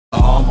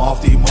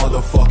off these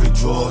motherfucking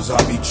drugs. I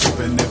be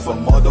tripping if a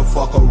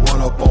motherfucker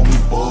run up on me,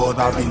 bud.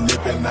 I be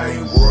nipping. I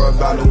ain't worried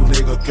about no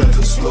nigga catch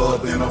a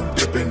slug and I'm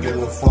dipping.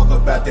 Give a fuck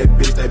about that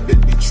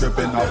bitch be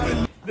tripping. I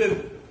been. Babe.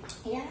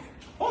 Yeah?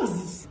 What's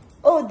this?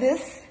 Oh,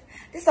 this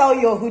is all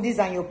your hoodies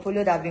and your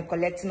polo that I've been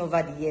collecting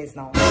over the years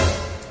now.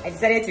 I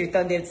decided to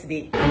return them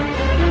today.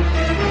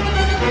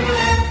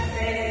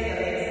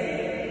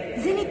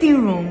 Is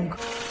anything wrong?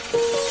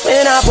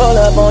 When I pull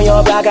up on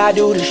your block, I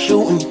do the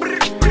shooting.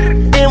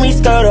 Then we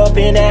skirt up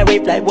in that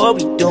rape like what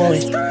we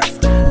doing.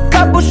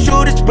 Couple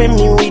shooters with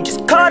me, we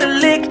just caught a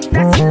lick.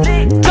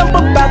 Jump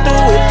up out the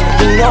whip,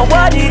 you know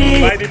what it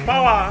is. By the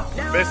power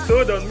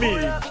bestowed on me,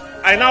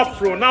 I now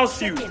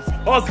pronounce you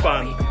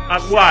husband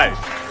and wife.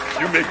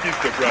 You may kiss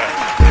the bride.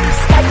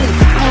 I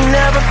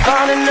never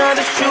found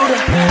another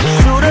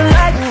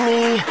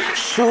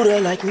shooter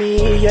like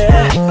me,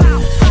 yeah.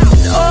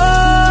 Oh.